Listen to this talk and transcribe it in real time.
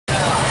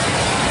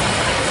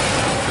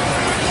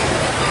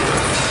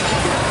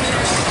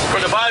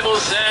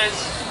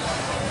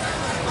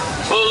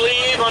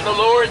on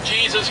the Lord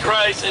Jesus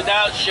Christ, and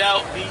thou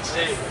shalt be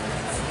saved.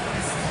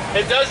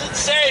 It doesn't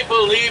say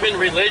believe in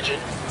religion.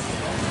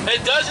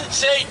 It doesn't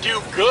say do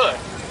good.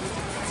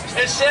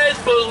 It says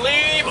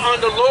believe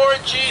on the Lord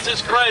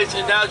Jesus Christ,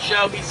 and thou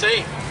shalt be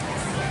saved.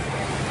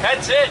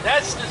 That's it.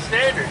 That's the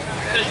standard.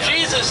 Because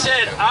Jesus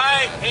said,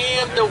 I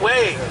am the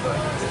way,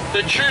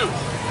 the truth,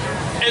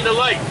 and the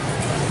light.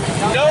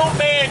 No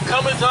man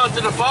cometh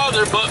unto the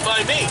Father but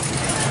by me.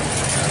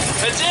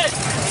 That's it.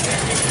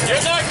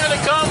 You're not going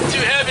to come to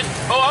heaven,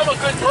 oh, I'm a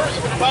good person,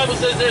 when the Bible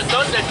says there's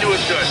none that do it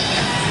good.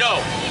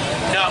 No,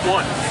 not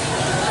one.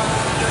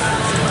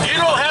 You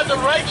don't have the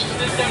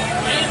righteousness that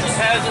Jesus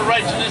has, the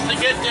righteousness to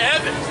get to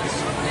heaven.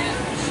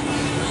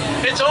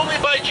 It's only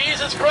by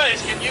Jesus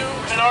Christ can you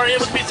and are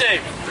able to be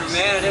saved. Through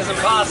man it is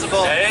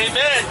impossible.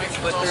 Amen.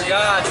 But through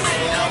God,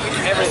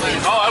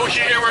 everything. Oh, I wish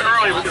you were here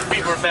early when the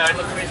people were bad.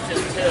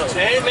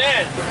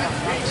 Amen.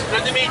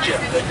 Good to meet you.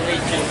 Good to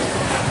meet you.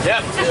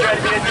 Yep, just try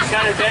to be at these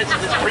kind of events and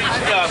just preach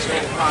the gospel.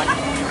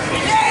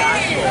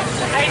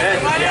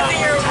 Hey, why does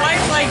your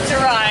wife like to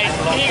ride?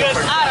 He goes,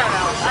 I don't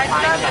know. I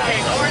thought,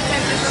 okay, more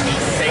attention to me.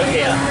 Thank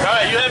you. All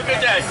right, you have a good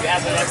day.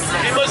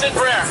 Keep us in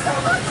prayer.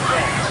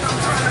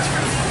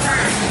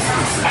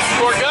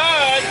 For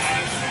God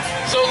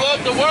so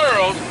loved the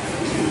world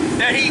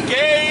that he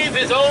gave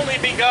his only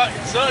begotten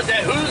Son,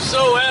 that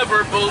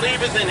whosoever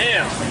believeth in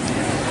him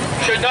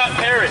should not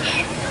perish,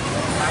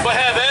 but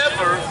have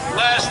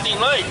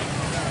everlasting life.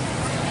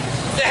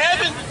 The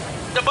heaven,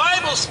 the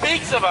Bible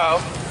speaks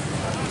about,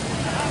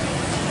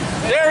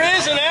 there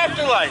is an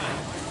afterlife.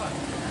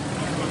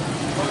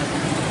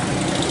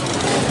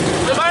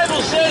 The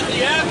Bible says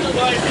the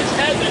afterlife is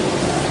heaven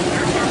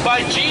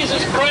by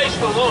Jesus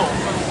Christ alone,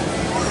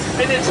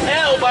 and it's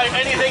hell by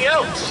anything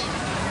else.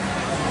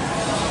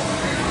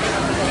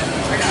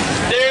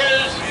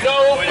 There's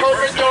no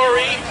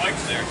purgatory.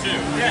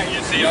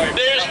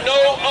 There's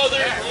no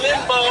other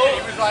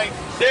limbo.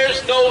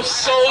 There's no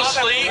soul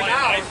sleep.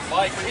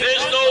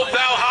 There's no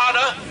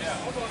Valhalla.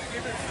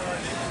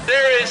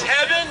 There is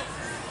heaven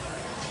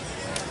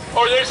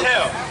or there's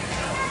hell.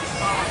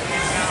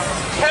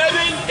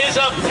 Heaven is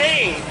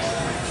obtained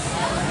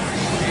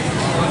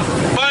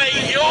by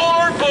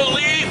your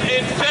belief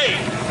in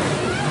faith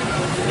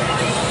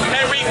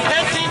and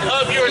repenting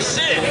of your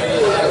sin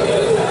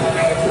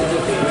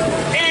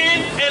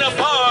in and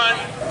upon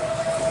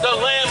the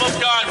Lamb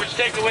of God, which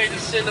takes away the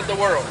sin of the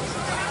world.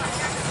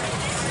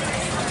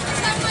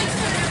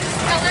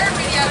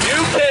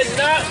 You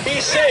cannot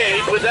be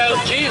saved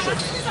without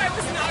Jesus.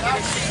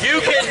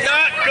 You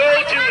cannot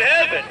go to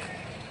heaven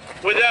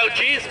without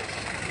Jesus.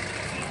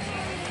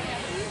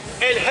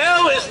 And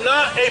hell is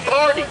not a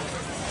party.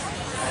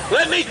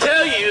 Let me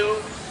tell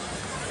you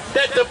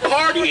that the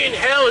party in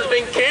hell has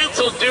been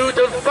canceled due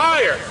to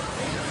fire.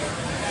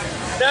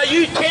 Now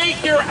you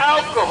take your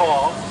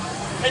alcohol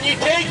and you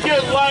take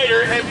your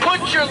lighter and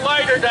put your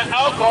lighter to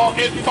alcohol,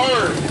 it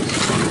burns.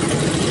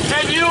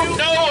 And you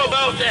know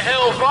about the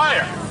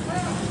hellfire.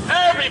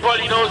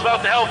 Everybody knows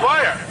about the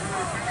hellfire.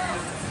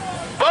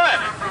 But,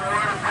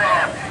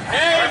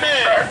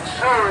 amen.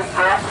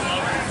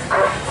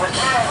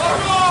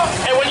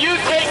 And when you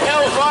take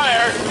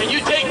hellfire and you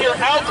take your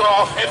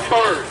alcohol, it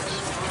burns.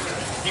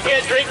 You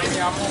can't drink it.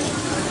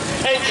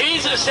 And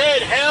Jesus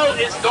said, hell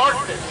is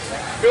darkness.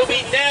 There will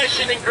be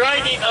gnashing and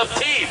grinding of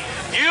teeth.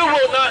 You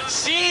will not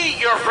see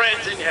your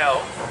friends in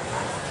hell.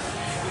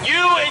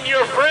 You and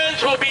your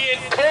friends will be in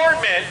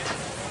torment.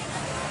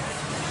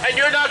 And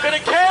you're not going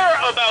to care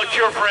about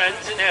your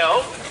friends in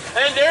hell.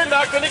 And they're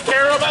not going to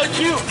care about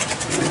you.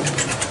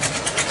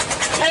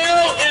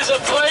 Hell is a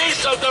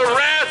place of the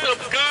wrath of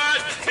God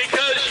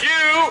because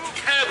you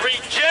have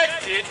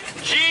rejected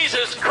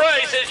Jesus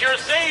Christ as your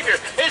Savior.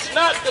 It's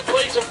not the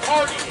place of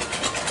partying.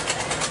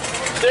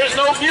 There's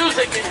no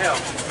music in hell.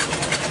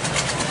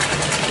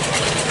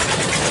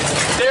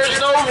 There's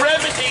no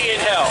remedy in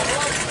hell.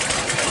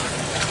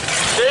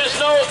 There's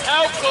no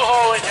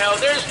alcohol in hell.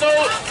 There's no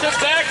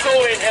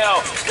tobacco in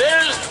hell.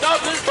 There's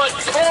nothing but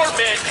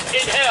torment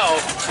in hell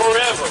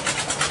forever.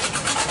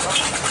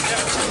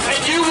 And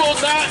you will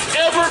not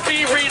ever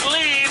be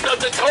relieved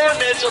of the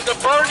torments of the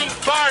burning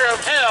fire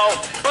of hell,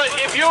 but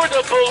if you were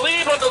to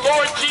believe on the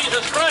Lord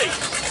Jesus Christ,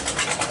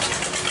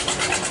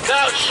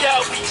 thou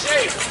shalt be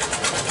saved.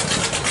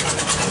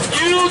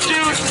 You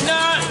do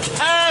not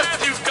have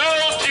to go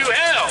to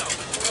hell.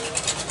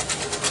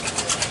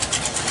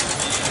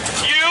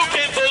 You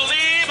can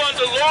believe on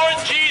the Lord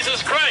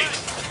Jesus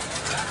Christ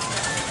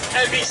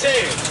and be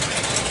saved.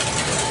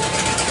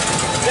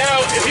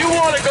 Now, if you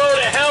want to go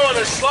to hell on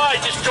a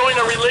slide, just join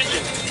a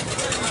religion.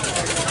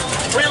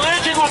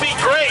 Religion will be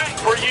great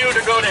for you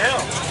to go to hell.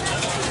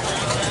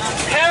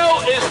 Hell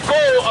is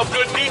full of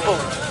good people.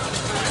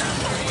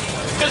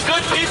 Because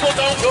good people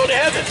don't go to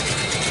heaven.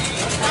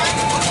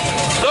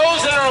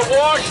 Those that are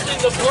washed in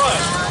the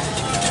blood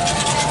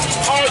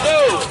are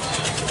those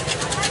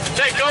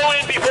that go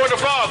in before the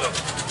Father.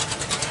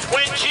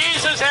 When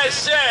Jesus has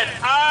said,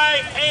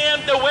 I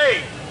am the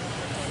way,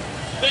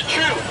 the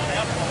truth,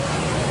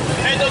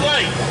 and the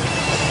light.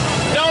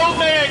 No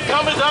man comes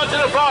cometh unto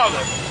the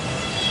Father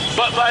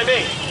but by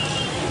me.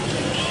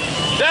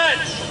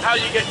 That's how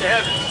you get to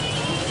heaven.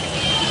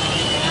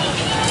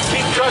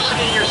 Keep trusting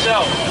in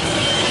yourself.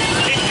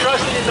 Keep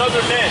trusting in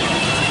other men,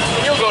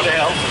 and you'll go to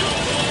hell.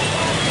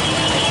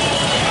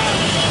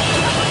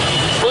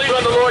 Believe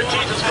on the Lord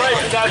Jesus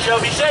Christ, and thou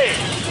shalt be saved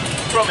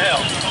from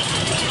hell.